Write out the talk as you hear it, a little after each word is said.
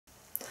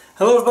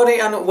Hello everybody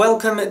and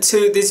welcome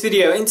to this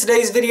video. In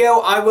today's video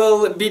I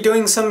will be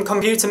doing some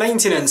computer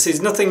maintenance.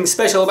 There's nothing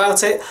special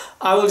about it.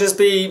 I will just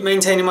be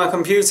maintaining my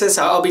computer,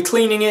 so I'll be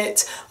cleaning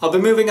it. I'll be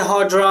moving a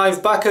hard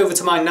drive back over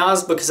to my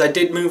NAS because I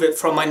did move it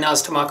from my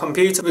NAS to my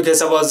computer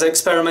because I was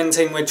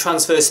experimenting with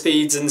transfer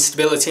speeds and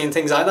stability and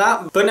things like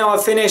that. But now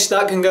I've finished,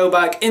 that can go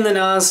back in the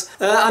NAS,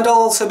 and I'll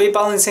also be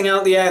balancing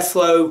out the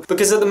airflow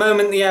because at the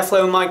moment the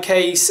airflow in my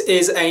case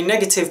is a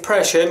negative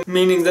pressure,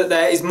 meaning that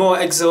there is more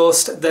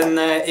exhaust than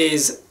there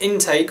is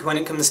intake when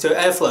it comes to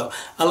airflow.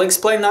 I'll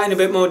explain that in a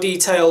bit more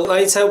detail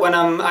later when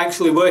I'm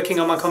actually working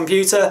on my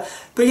computer,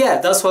 but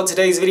yeah, that's what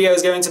today's video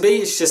is going to be.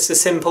 It's just a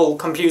simple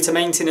computer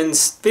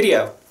maintenance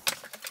video.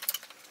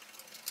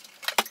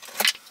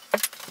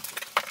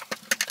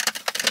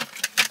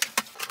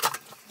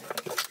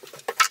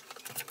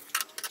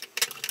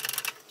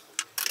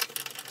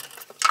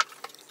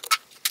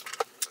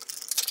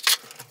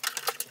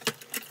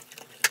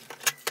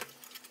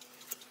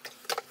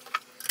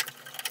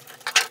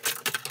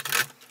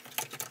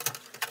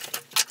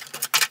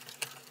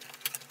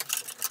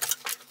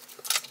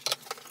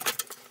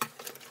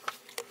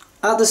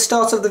 At the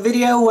start of the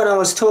video, when I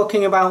was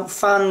talking about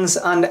fans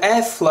and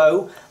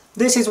airflow,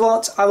 this is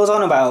what I was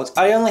on about.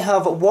 I only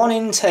have one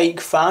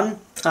intake fan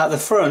at the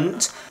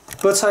front,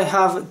 but I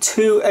have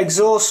two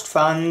exhaust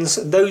fans,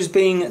 those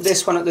being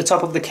this one at the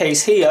top of the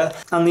case here,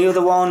 and the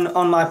other one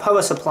on my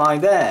power supply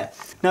there.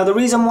 Now the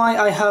reason why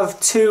I have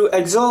two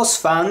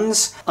exhaust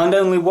fans and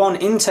only one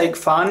intake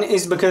fan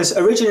is because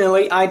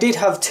originally I did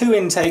have two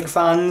intake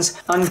fans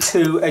and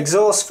two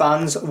exhaust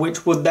fans,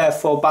 which would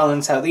therefore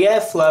balance out the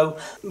airflow,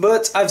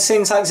 but I've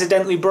since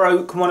accidentally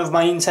broke one of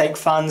my intake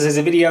fans. There's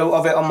a video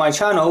of it on my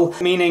channel,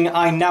 meaning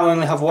I now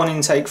only have one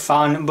intake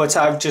fan, but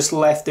I've just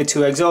left the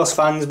two exhaust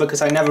fans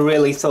because I never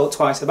really thought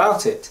twice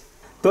about it.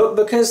 But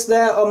because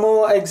there are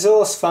more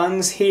exhaust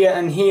fans here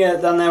and here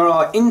than there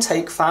are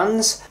intake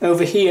fans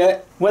over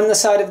here, when the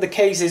side of the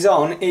case is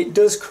on, it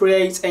does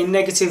create a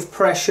negative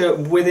pressure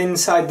within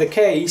inside the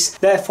case.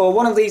 Therefore,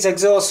 one of these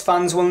exhaust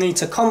fans will need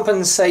to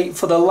compensate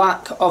for the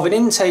lack of an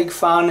intake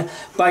fan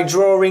by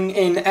drawing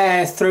in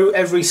air through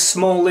every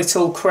small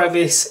little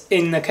crevice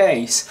in the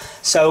case.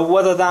 So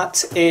whether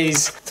that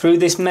is through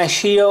this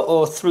mesh here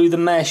or through the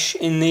mesh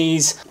in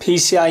these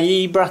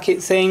PCIe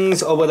bracket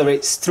things, or whether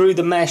it's through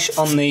the mesh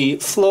on the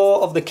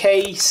floor of the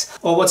case,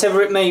 or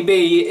whatever it may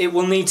be, it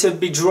will need to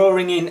be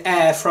drawing in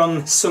air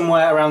from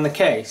somewhere around the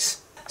case.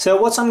 So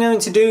what I'm going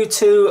to do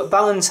to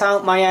balance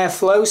out my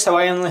airflow, so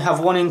I only have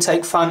one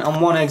intake fan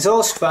and one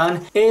exhaust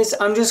fan, is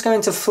I'm just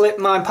going to flip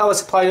my power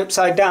supply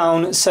upside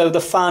down so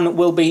the fan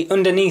will be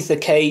underneath the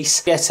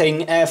case,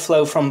 getting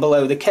airflow from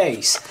below the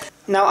case.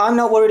 Now I'm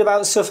not worried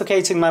about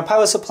suffocating my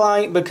power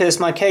supply because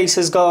my case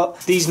has got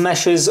these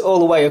meshes all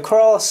the way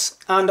across,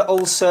 and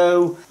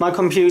also my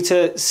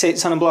computer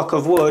sits on a block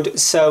of wood,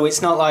 so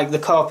it's not like the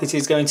carpet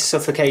is going to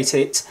suffocate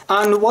it.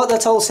 And what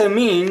that also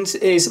means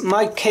is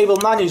my cable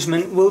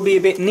management will be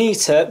a bit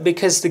neater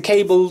because the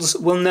cables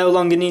will no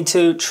longer need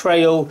to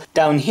trail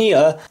down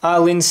here.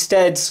 I'll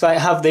instead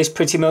have this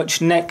pretty much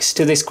next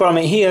to this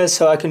grommet here,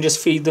 so I can just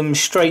feed them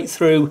straight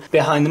through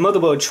behind the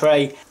motherboard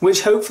tray,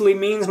 which hopefully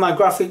means my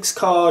graphics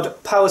card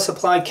power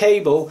supply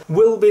cable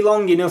will be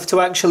long enough to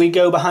actually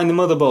go behind the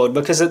motherboard,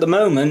 because at the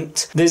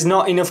moment there's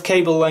not enough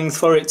cable length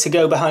for it to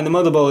go behind the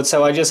motherboard,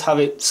 so I just have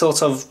it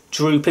sort of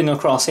drooping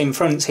across in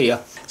front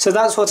here. So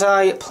that's what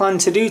I plan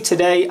to do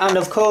today, and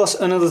of course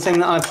another thing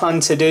that I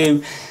plan to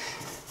do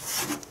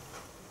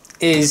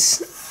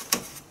is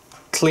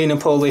clean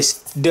up all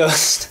this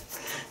dust.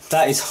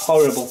 That is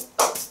horrible.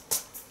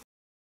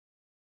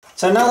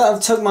 So now that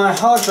I've took my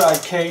hard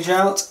drive cage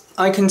out,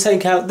 I can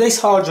take out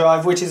this hard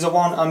drive, which is the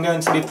one I'm going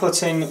to be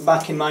putting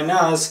back in my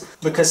NAS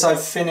because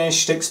I've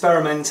finished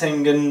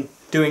experimenting and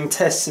doing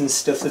tests and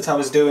stuff that I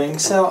was doing.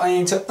 So I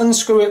need to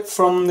unscrew it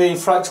from the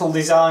Fractal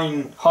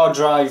Design hard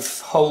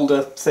drive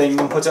holder thing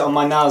and put it on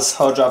my NAS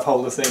hard drive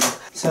holder thing.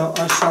 So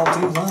I shall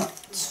do that.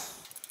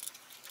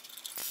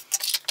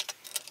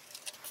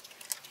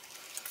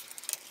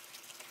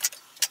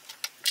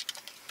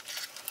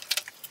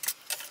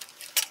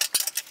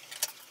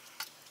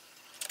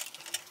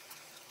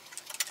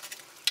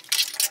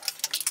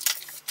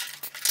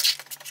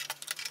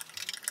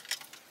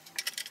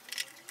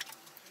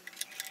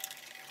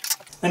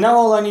 And now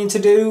all I need to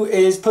do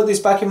is put this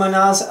back in my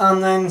NAS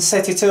and then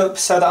set it up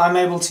so that I'm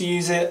able to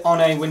use it on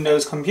a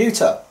Windows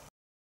computer.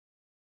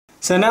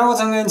 So now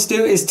what I'm going to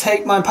do is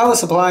take my power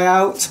supply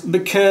out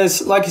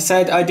because, like I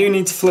said, I do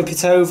need to flip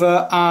it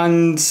over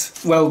and,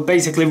 well,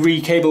 basically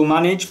re-cable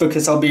manage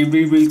because I'll be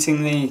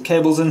rerouting the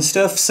cables and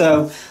stuff.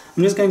 So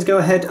I'm just going to go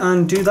ahead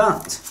and do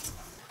that.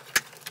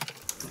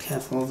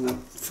 Careful of the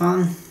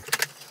fan.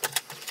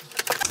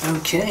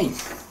 Okay.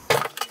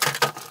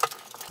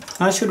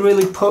 I should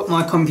really put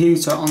my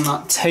computer on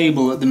that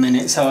table at the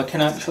minute so I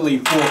can actually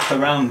walk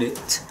around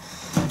it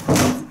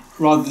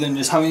rather than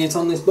just having it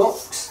on this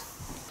box.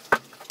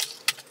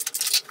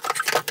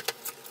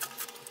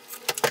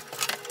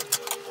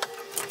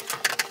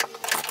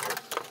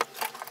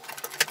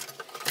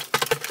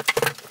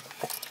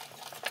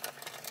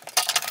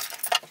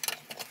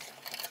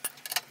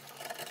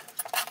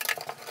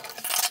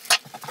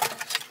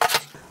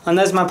 and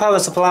there's my power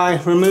supply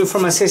removed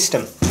from my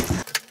system.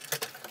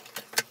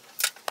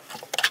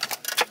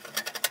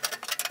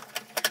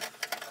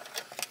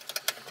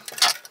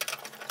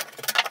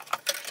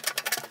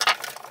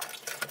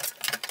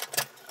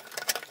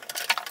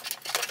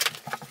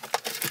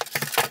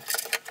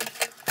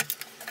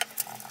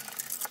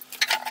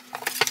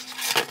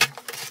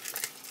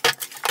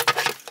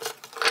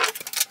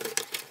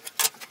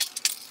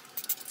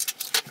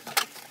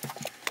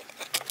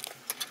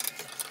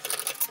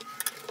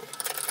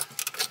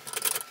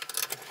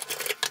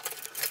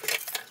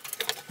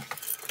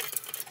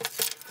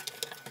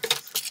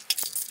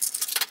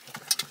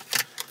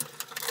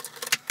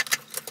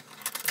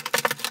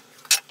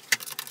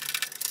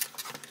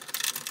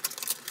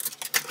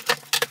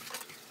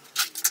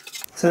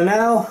 So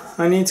now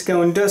I need to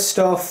go and dust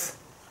off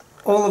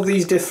all of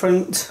these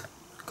different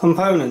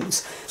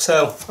components.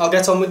 So I'll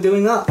get on with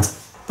doing that.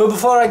 But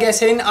before I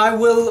get in, I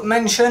will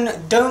mention,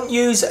 don't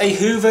use a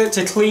hoover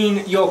to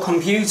clean your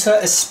computer,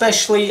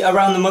 especially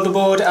around the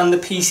motherboard and the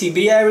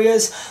PCB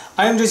areas.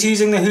 I am just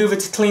using the hoover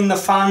to clean the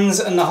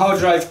fans and the hard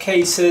drive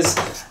cases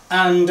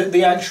and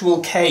the actual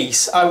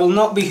case. I will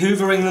not be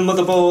hoovering the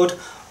motherboard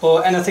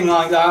or anything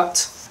like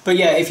that. But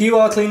yeah, if you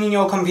are cleaning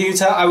your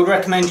computer, I would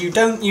recommend you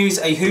don't use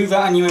a hoover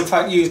and you in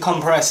fact use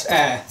compressed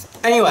air.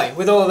 Anyway,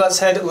 with all of that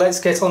said, let's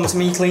get on to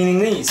me cleaning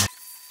these.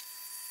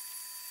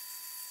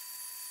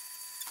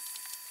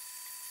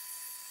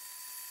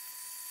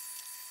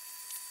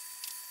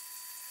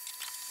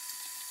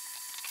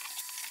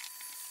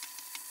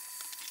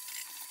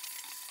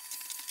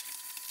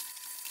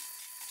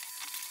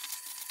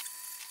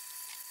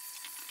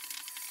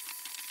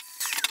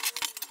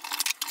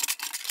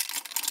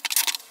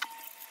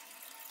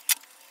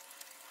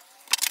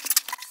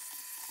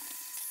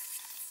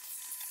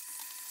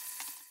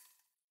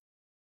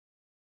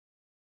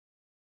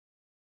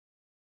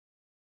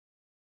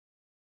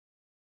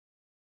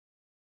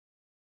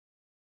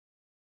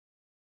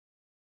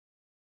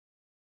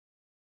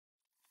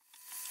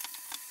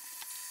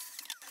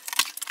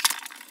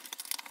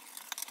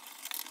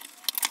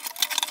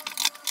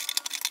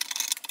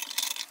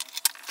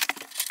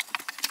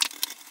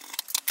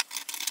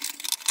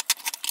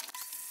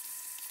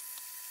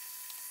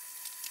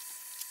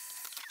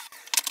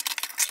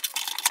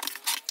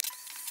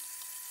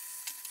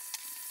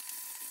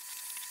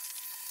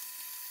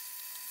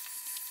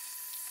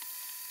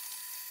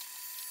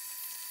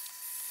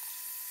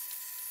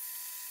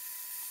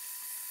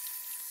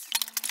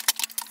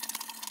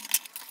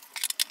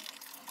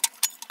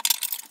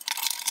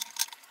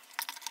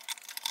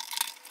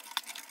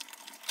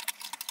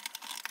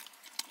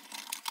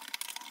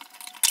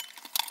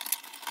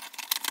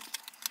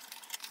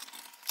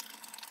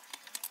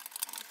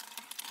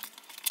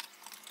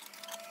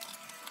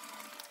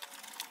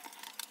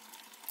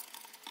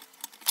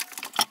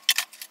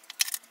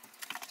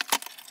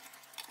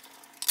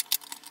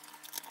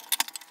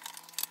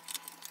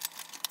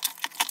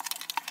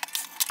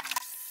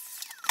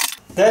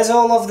 There's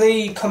all of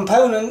the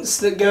components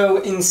that go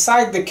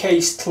inside the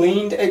case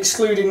cleaned,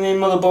 excluding the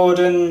motherboard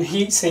and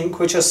heatsink,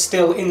 which are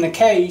still in the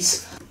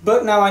case.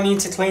 But now I need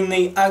to clean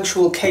the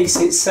actual case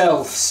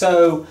itself,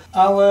 so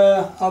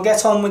I'll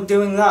get on with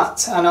doing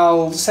that, and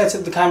I'll set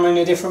up the camera in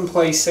a different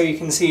place so you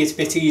can see it a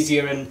bit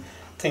easier and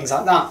things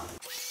like that.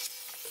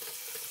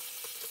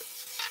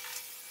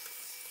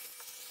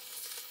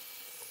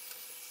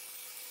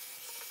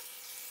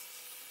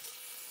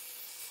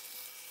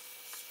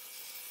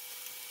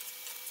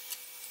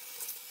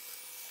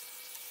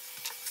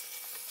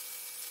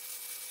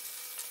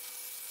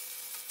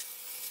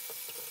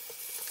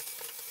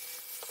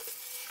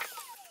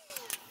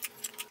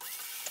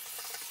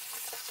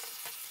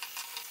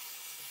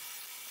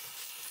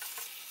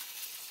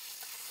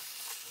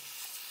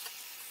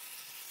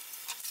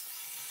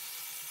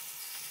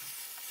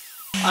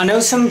 I know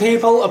some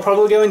people are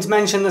probably going to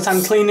mention that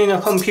I'm cleaning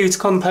a computer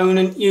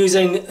component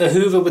using a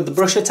hoover with the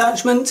brush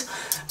attachment,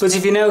 but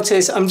if you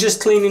notice, I'm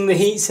just cleaning the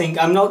heatsink.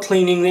 I'm not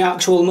cleaning the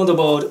actual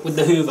motherboard with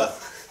the hoover.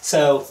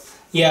 So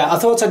yeah, I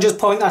thought I'd just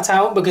point that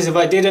out, because if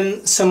I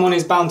didn't, someone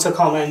is bound to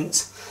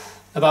comment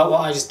about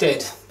what I just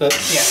did. But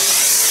yeah.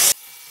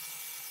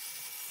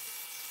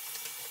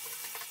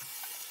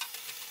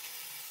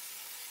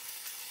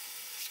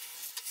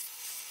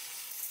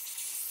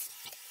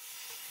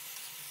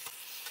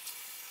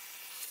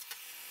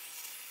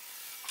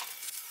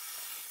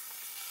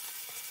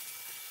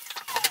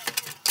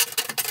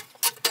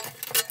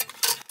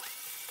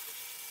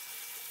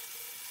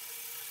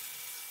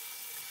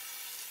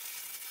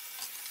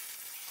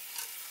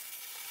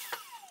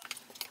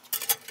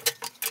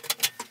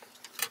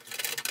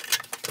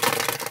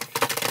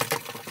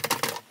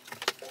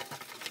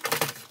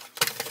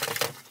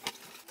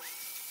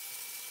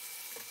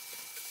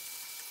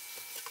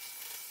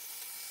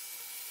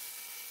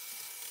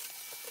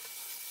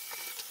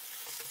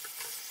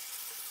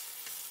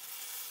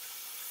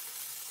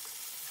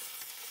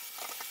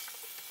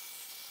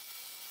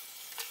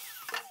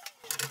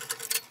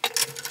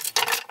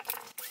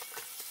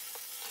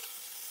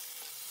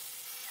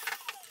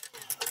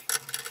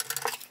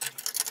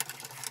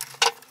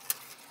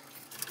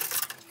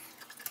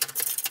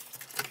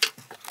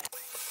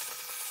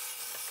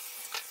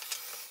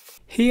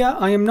 Here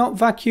I am not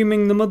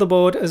vacuuming the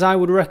motherboard as I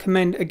would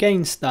recommend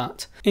against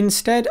that.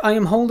 Instead I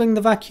am holding the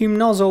vacuum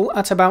nozzle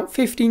at about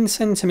 15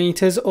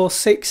 centimeters or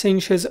 6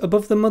 inches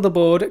above the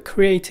motherboard,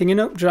 creating an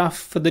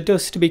updraft for the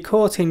dust to be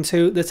caught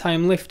into that I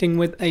am lifting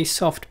with a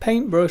soft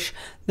paintbrush,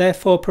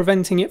 therefore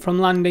preventing it from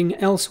landing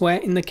elsewhere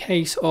in the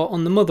case or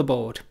on the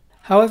motherboard.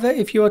 However,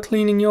 if you are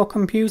cleaning your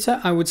computer,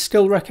 I would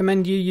still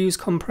recommend you use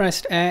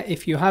compressed air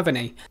if you have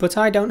any, but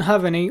I don't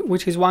have any,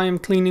 which is why I'm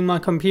cleaning my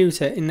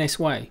computer in this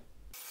way.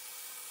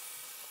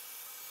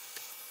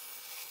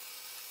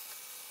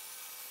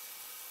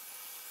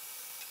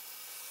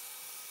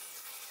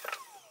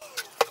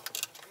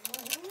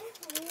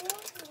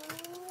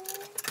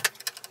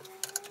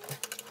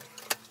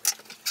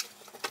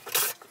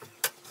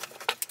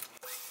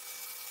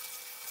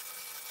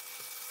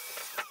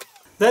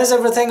 There's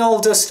everything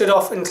all dusted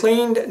off and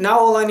cleaned. Now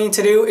all I need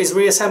to do is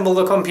reassemble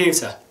the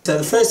computer. So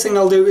the first thing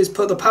I'll do is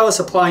put the power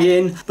supply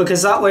in,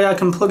 because that way I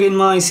can plug in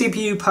my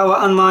CPU power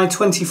and my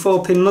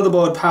 24-pin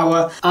motherboard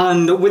power,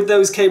 and with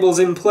those cables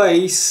in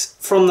place,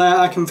 from there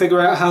I can figure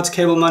out how to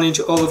cable manage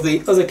all of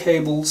the other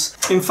cables.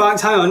 In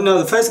fact, hang on, no,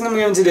 the first thing I'm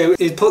going to do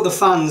is put the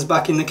fans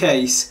back in the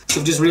case.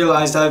 I've just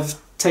realised I've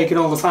taken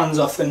all the fans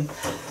off and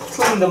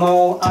cleaned them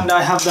all, and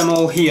I have them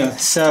all here,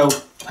 so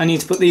I need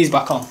to put these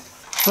back on.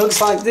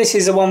 Looks like this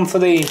is the one for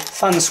the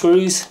fan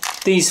screws,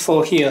 these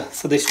four here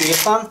for this rear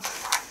fan.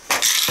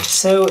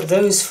 So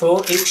those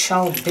four it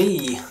shall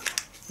be.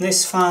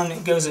 This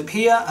fan goes up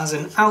here as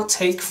an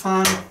outtake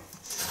fan.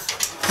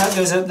 That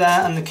goes up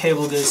there and the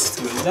cable goes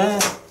through there.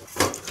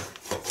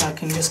 I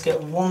can just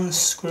get one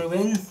screw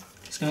in.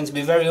 It's going to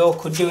be very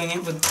awkward doing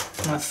it with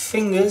my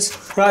fingers.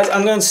 Right,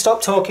 I'm going to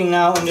stop talking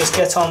now and just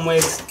get on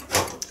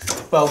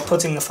with, well,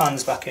 putting the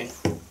fans back in.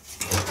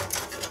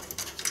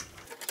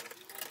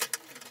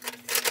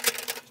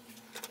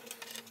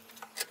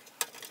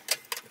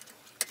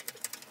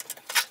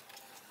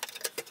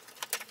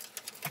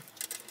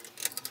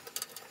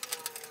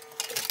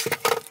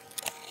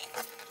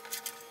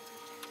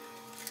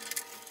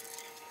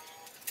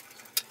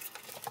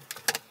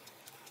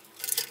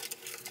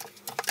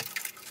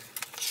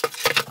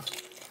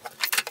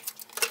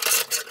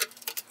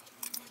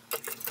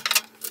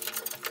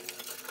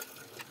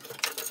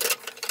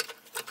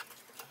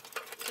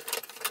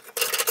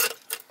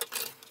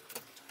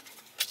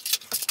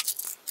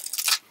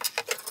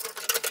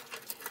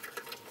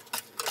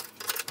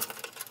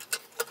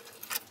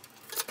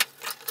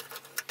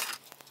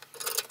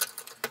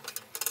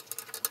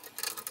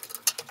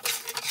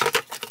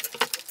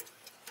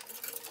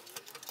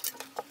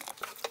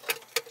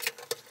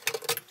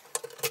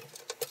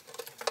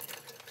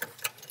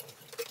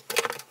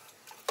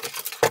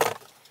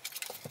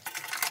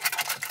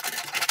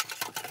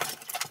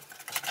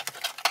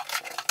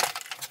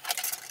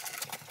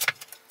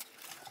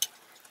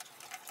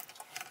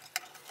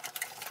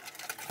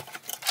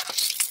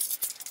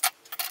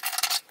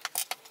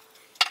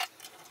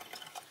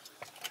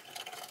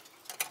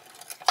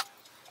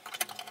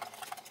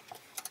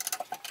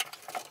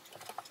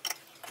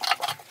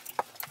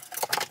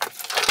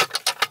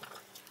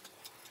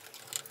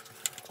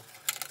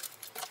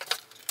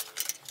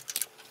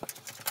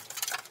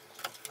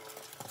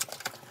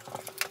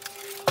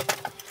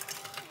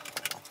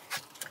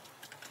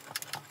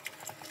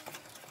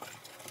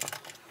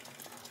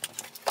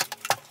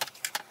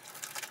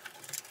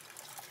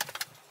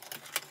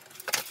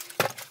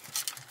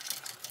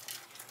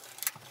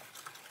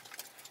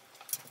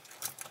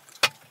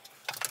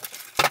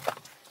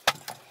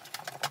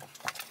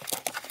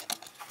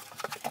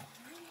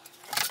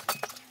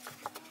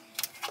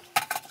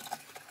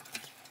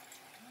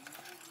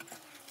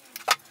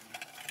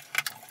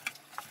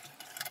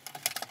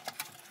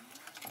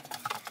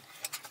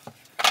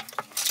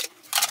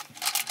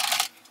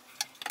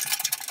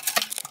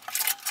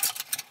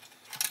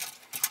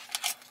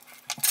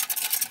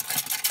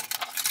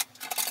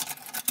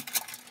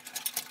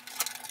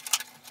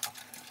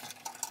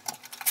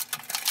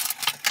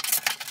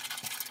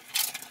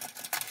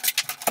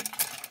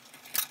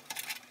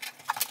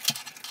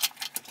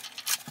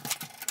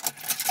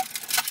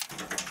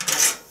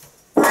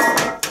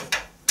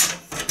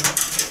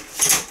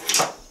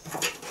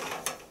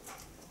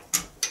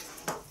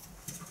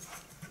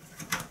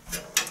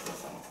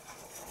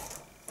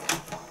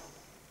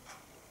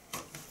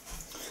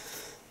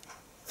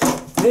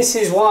 This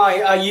is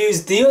why I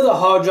used the other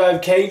hard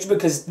drive cage,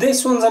 because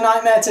this one's a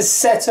nightmare to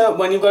set up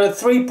when you've got a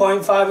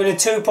 3.5 and a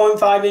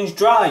 2.5 inch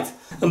drive.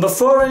 And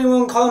before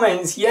anyone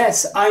comments,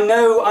 yes, I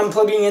know I'm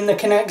plugging in the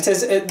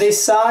connectors at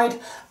this side.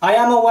 I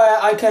am aware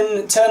I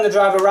can turn the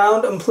drive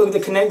around and plug the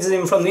connectors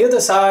in from the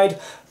other side,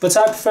 but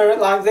I prefer it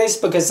like this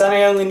because then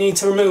I only need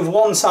to remove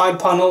one side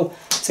panel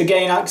to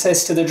gain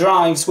access to the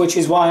drives, which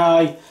is why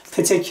I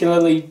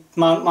particularly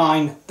mount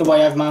mine the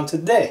way I've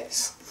mounted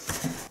this.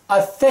 I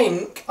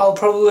think I'll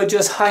probably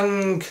just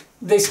hang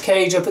this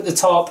cage up at the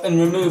top and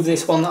remove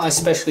this one that I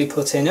specially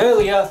put in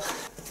earlier.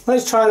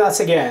 Let's try that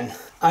again.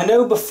 I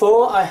know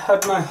before I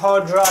had my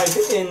hard drive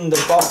in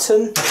the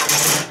bottom,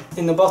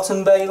 in the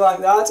bottom bay like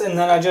that, and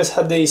then I just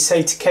had the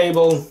SATA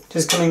cable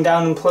just coming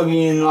down and plugging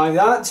in like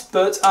that.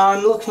 But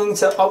I'm looking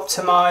to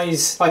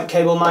optimize like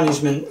cable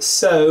management,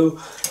 so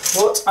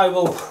what I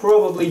will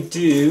probably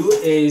do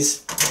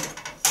is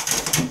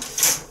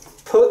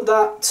put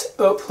that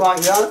up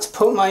like that,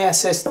 put my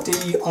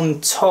SSD on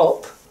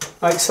top,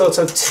 like sort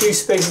of 2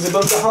 spaces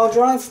above the hard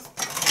drive.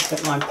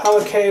 Get my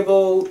power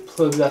cable,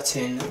 plug that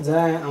in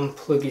there and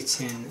plug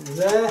it in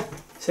there.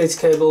 SATA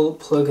cable,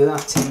 plug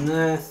that in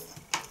there.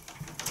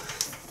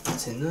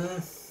 That's in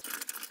there.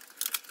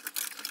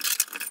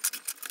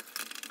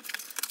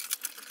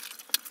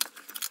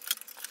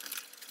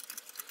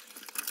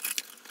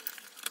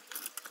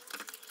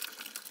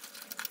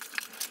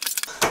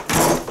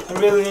 I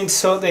really need to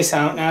sort this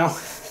out now.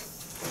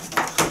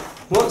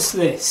 What's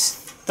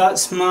this?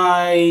 That's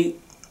my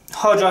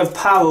hard drive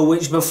power,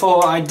 which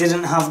before I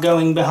didn't have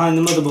going behind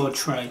the motherboard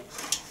tray.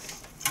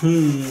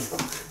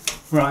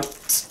 Right.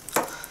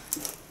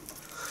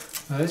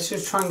 Let's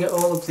just try and get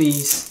all of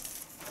these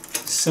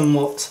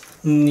somewhat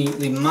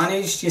neatly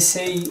managed. You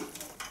see,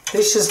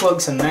 this just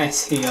looks a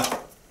mess here.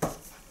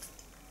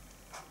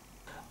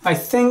 I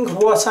think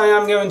what I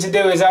am going to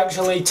do is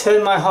actually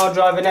turn my hard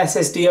drive and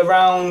SSD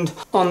around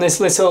on this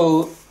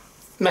little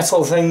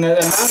metal thing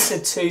that they're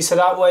mounted to, so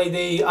that way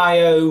the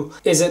I/O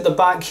is at the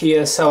back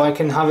here, so I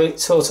can have it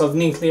sort of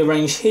neatly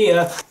arranged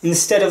here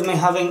instead of me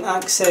having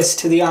access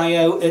to the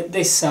I/O at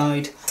this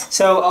side.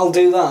 So I'll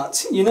do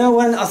that. You know,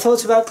 when I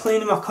thought about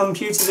cleaning my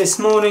computer this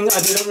morning,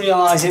 I didn't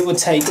realise it would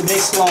take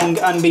this long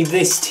and be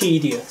this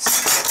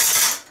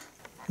tedious.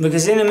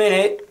 Because in a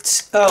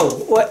minute,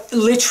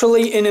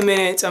 literally in a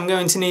minute, I'm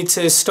going to need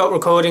to stop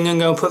recording and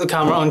go and put the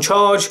camera on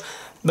charge,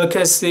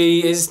 because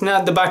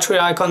the battery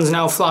icon's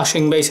now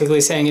flashing, basically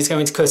saying it's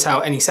going to cut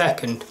out any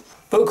second.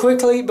 But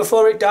quickly,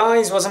 before it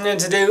dies, what I'm going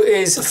to do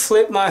is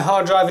flip my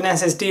hard drive and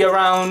SSD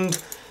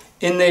around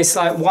in this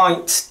like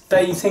white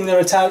bay thing they're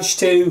attached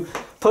to,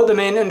 put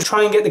them in and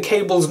try and get the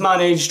cables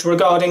managed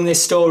regarding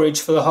this storage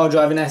for the hard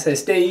drive and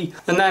SSD,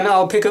 and then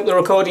I'll pick up the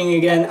recording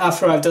again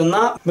after I've done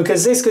that,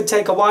 because this could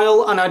take a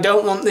while and I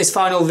don't want this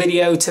final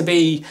video to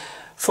be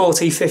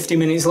 40-50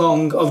 minutes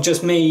long of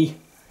just me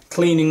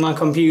cleaning my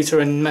computer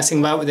and messing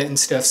about with it and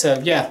stuff. So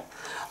yeah,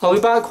 I'll be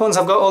back once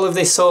I've got all of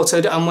this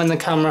sorted and when the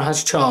camera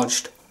has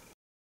charged.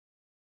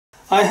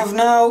 I have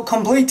now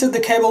completed the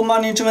cable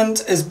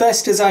management as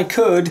best as I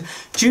could.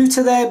 Due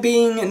to there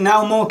being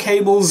now more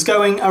cables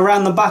going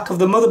around the back of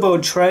the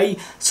motherboard tray,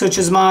 such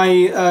as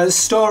my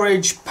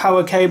storage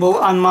power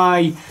cable and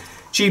my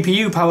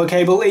GPU power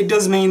cable, it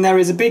does mean there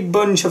is a big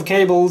bunch of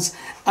cables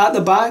at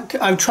the back.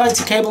 I've tried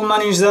to cable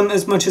manage them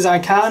as much as I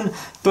can,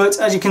 but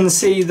as you can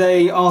see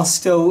they are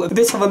still a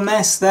bit of a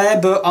mess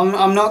there, but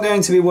I'm not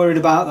going to be worried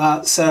about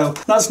that, so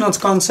that's not a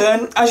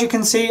concern. As you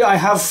can see, I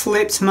have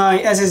flipped my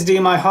SSD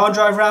and my hard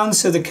drive round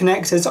so the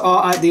connectors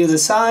are at the other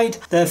side,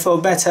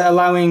 therefore better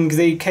allowing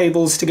the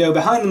cables to go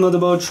behind the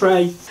motherboard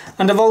tray.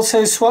 And I've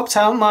also swapped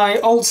out my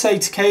old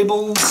SATA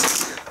cables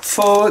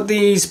for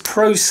these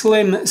Pro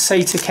Slim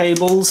SATA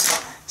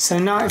cables. So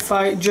now if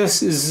I just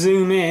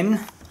zoom in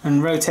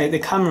and rotate the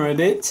camera a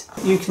bit,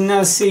 you can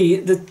now see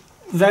the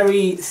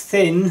very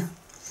thin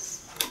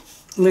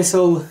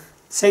little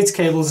SATA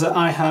cables that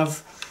I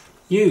have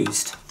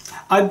used.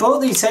 I bought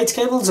these SATA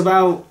cables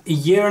about a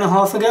year and a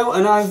half ago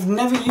and I've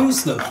never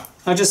used them.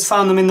 I just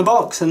found them in the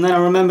box and then I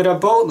remembered I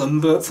bought them,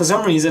 but for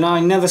some reason I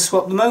never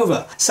swapped them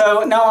over.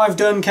 So now I've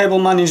done cable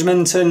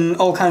management and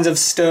all kinds of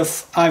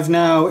stuff. I've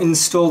now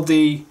installed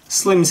the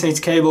slim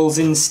SATA cables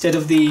instead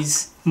of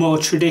these more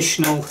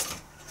traditional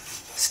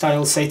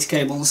style SATA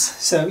cables.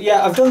 So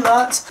yeah, I've done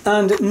that,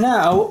 and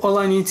now all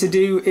I need to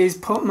do is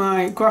put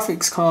my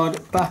graphics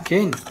card back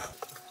in.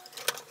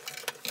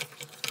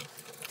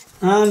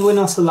 And we're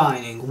not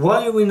aligning.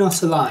 Why are we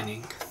not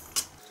aligning?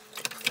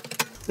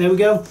 There we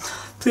go.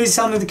 Please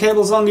tell me the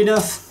cable's long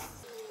enough.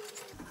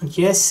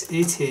 Yes,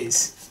 it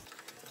is.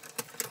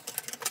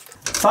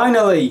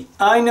 Finally,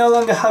 I no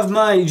longer have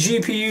my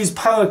GPU's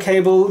power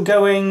cable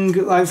going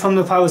like from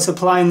the power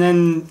supply and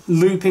then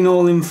looping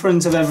all in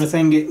front of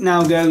everything. It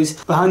now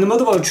goes behind the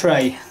motherboard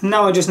tray.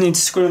 Now I just need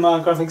to screw my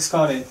graphics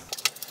card in.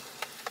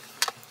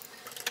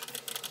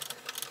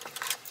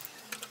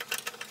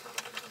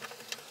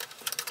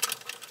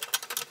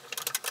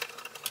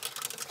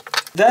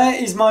 There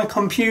is my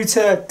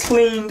computer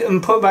cleaned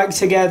and put back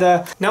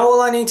together. Now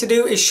all I need to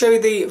do is show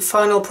you the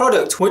final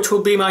product, which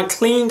will be my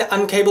cleaned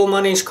and cable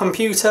managed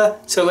computer.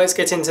 So let's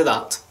get into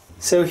that.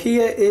 So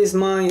here is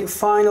my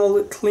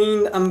final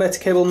cleaned and better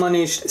cable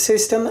managed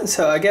system.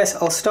 So I guess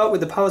I'll start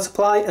with the power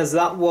supply, as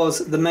that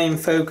was the main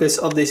focus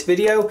of this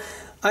video.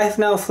 I have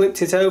now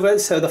flipped it over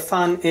so the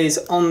fan is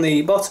on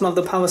the bottom of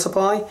the power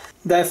supply,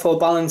 therefore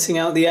balancing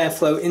out the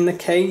airflow in the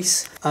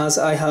case, as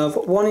I have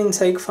one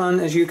intake fan,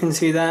 as you can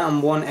see there,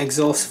 and one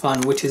exhaust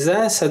fan which is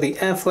there, so the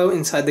airflow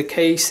inside the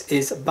case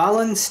is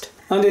balanced.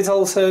 and it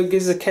also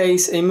gives the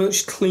case a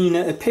much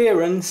cleaner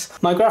appearance.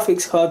 My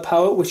graphics card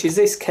power, which is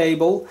this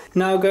cable,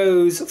 now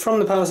goes from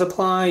the power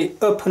supply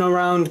up and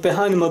around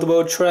behind the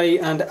motherboard tray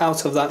and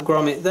out of that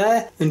grommet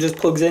there, and just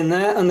plugs in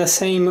there. And the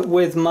same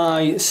with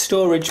my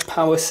storage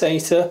power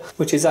SATA,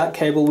 which is that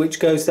cable which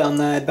goes down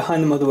there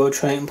behind the motherboard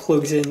tray and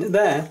plugs in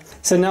there.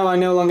 So now I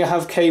no longer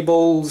have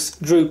cables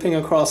drooping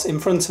across in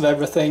front of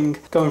everything,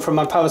 going from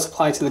my power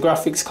supply to the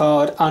graphics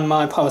card and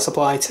my power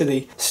supply to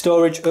the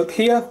storage up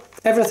here.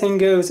 Everything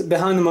goes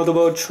behind the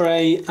motherboard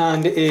tray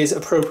and is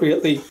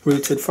appropriately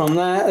routed from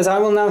there, as I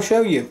will now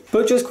show you.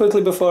 But just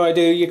quickly before I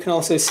do, you can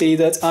also see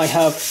that I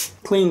have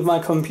cleaned my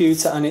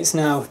computer and it's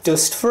now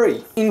dust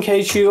free. In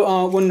case you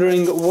are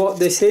wondering what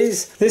this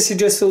is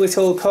just a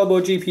little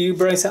cardboard GPU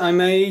brace that I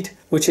made,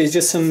 which is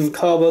just some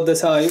cardboard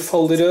that I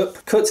folded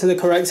up, cut to the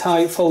correct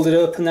height, folded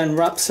up, and then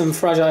wrapped some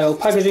fragile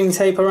packaging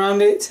tape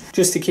around it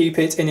just to keep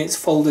it in its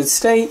folded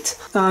state.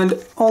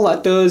 And all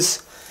that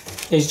does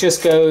is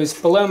just goes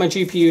below my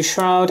GPU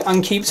shroud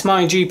and keeps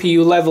my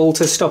GPU level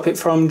to stop it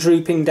from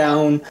drooping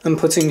down and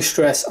putting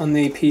stress on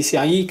the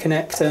PCIe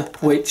connector,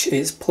 which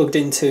is plugged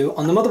into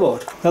on the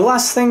motherboard. The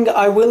last thing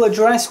I will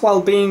address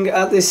while being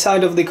at this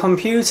side of the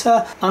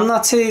computer, and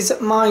that is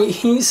my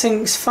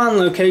heatsink's fan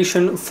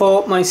location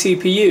for my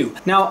CPU.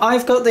 Now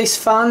I've got this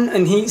fan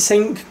and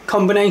heatsink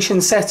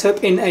combination set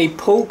up in a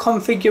pull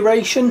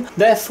configuration,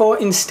 therefore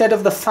instead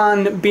of the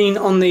fan being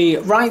on the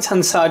right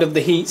hand side of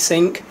the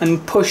heatsink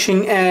and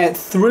pushing air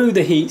through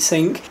the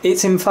heatsink,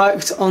 it's in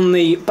fact on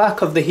the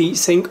back of the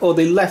heatsink, or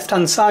the left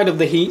hand side of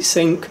the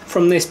heatsink,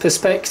 from this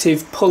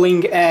perspective,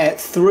 pulling air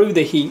through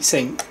the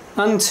heatsink.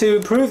 And to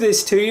prove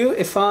this to you,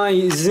 if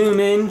I zoom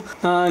in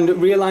and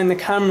realign the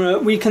camera,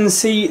 we can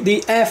see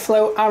the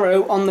airflow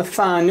arrow on the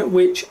fan,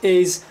 which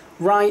is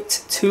right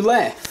to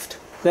left.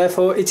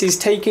 Therefore it is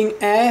taking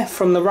air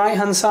from the right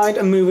hand side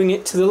and moving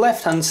it to the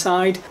left hand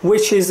side,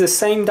 which is the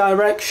same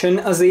direction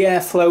as the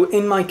airflow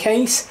in my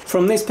case.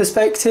 From this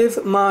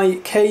perspective, my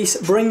case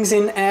brings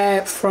in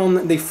air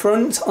from the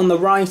front on the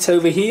right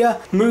over here,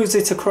 moves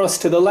it across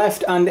to the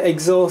left and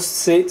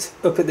exhausts it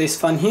up at this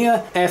fan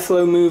here,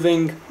 airflow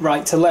moving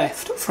right to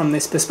left from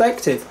this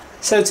perspective.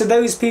 So to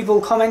those people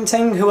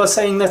commenting who are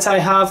saying that I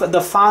have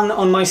the fan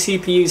on my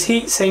CPU's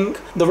heatsink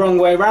the wrong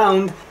way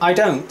around, I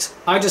don't.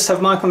 I just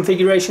have my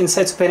configuration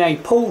set up in a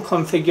pull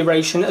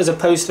configuration as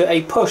opposed to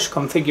a push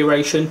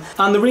configuration.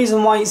 And the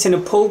reason why it's in a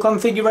pull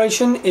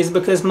configuration is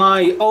because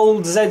my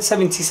old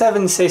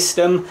Z77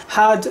 system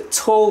had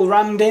tall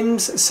RAM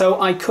DIMMs,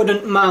 so I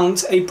couldn't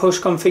mount a push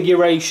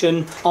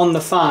configuration on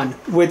the fan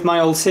with my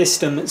old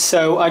system.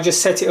 So I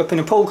just set it up in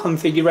a pull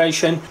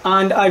configuration,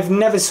 and I've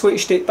never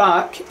switched it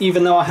back,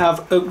 even though I have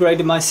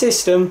upgraded my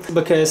system,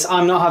 because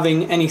I'm not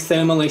having any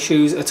thermal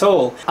issues at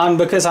all. And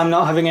because I'm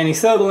not having any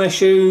thermal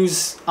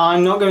issues,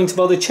 I'm not going to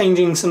bother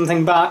changing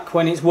something back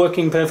when it's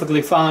working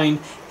perfectly fine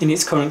in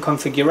its current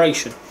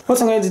configuration.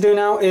 What I'm going to do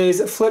now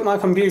is flip my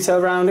computer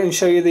around and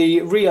show you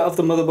the rear of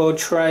the motherboard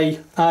tray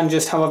and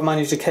just how I've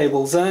managed the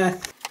cables there.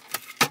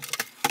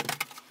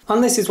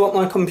 And this is what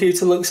my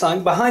computer looks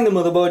like behind the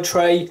motherboard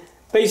tray,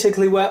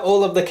 basically where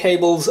all of the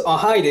cables are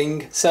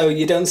hiding, so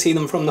you don't see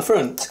them from the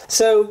front.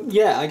 So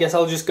yeah, I guess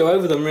I'll just go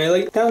over them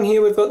really. Down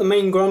here we've got the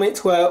main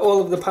grommet where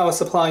all of the power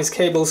supply's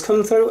cables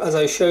come through, as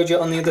I showed you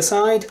on the other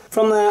side.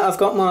 From there I've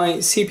got my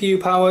CPU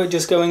power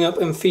just going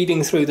up and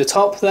feeding through the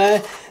top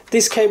there.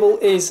 This cable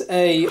is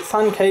a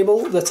fan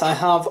cable that I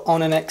have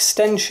on an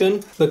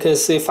extension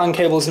because the fan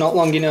cable is not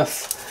long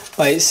enough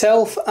by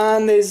itself,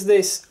 and there's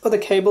this other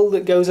cable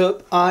that goes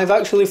up. I've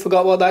actually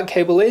forgot what that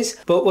cable is,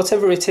 but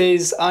whatever it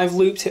is, I've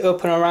looped it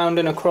up and around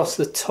and across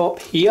the top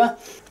here.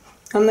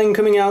 And then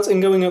coming out and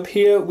going up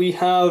here, we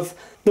have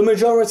the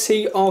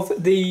majority of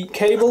the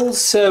cables.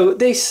 So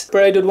this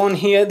braided one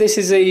here, this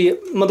is a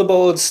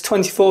motherboard's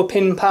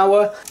 24-pin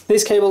power.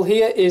 This cable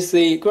here is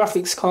the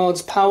graphics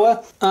card's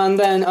power. And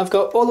then I've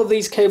got all of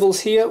these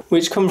cables here,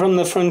 which come from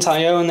the front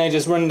I/O, and they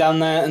just run down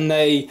there and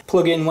they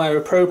plug in where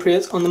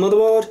appropriate on the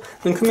motherboard.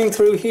 And coming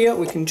through here,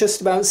 we can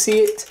just about see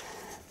it.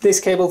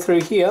 This cable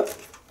through here,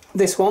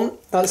 this one,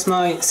 that's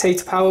my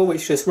SATA power,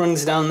 which just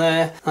runs down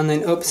there and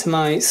then up to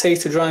my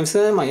SATA drives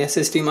there, my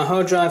SSD, my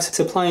hard drives,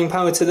 supplying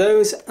power to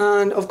those.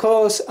 And of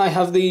course I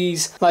have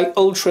these like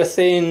ultra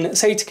thin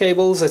SATA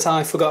cables that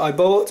I forgot I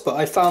bought, but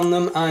I found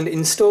them and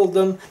installed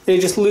them. They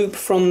just loop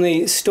from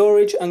the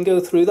storage and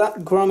go through that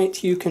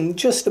grommet you can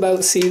just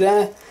about see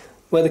there,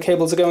 where the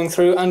cables are going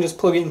through, and just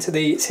plug it into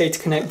the SATA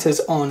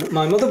connectors on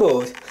my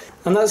motherboard.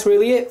 And that's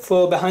really it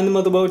for behind the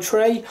motherboard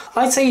tray.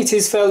 I'd say it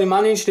is fairly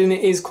managed and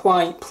it is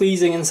quite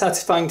pleasing and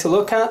satisfying to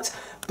look at,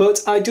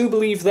 but I do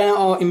believe there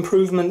are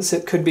improvements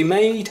that could be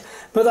made,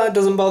 but that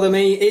doesn't bother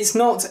me. It's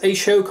not a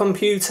show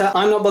computer.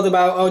 I'm not bothered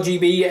about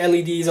RGB,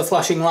 LEDs or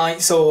flashing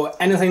lights or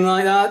anything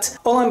like that.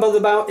 All I'm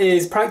bothered about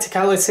is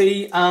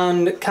practicality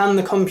and can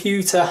the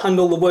computer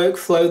handle the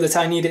workflow that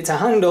I need it to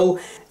handle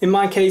In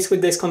my case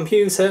with this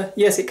computer,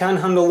 yes, it can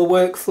handle the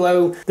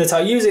workflow that I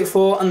use it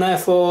for, and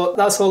therefore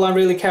that's all I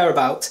really care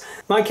about.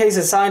 My case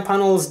of side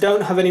panels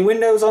don't have any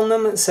windows on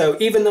them, so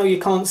even though you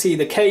can't see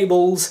the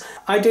cables,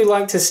 I do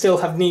like to still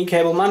have neat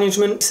cable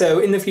management, so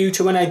in the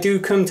future when I do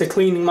come to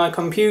cleaning my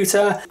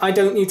computer, I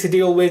don't need to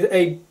deal with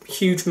a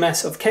huge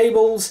mess of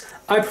cables.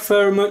 I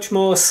prefer a much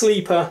more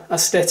sleeper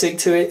aesthetic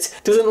to it.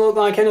 Doesn't look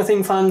like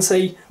anything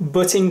fancy,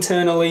 but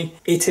internally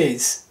it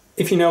is,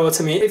 if you know what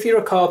I mean. If you're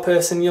a car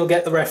person, you'll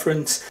get the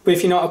reference, but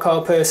if you're not a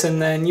car person,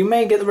 then you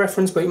may get the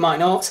reference, but you might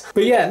not.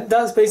 But yeah,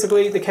 that's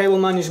basically the cable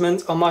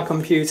management on my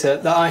computer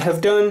that I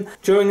have done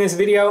during this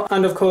video,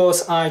 and of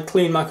course I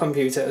clean my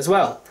computer as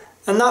well.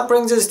 And that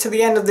brings us to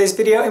the end of this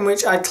video in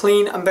which I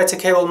clean and better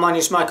cable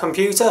manage my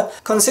computer.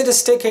 Consider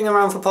sticking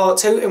around for part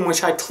 2 in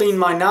which I clean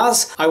my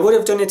NAS. I would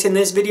have done it in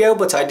this video,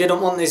 but I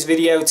didn't want this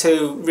video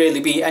to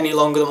really be any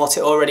longer than what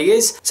it already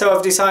is. So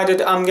I've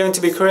decided I'm going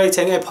to be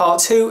creating a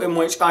part 2 in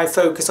which I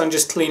focus on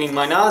just cleaning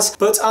my NAS.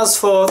 But as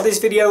for this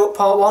video,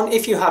 part 1,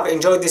 if you have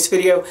enjoyed this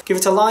video, give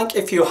it a like.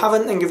 If you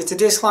haven't, then give it a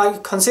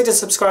dislike. Consider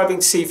subscribing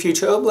to see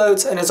future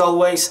uploads. And as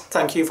always,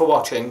 thank you for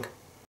watching.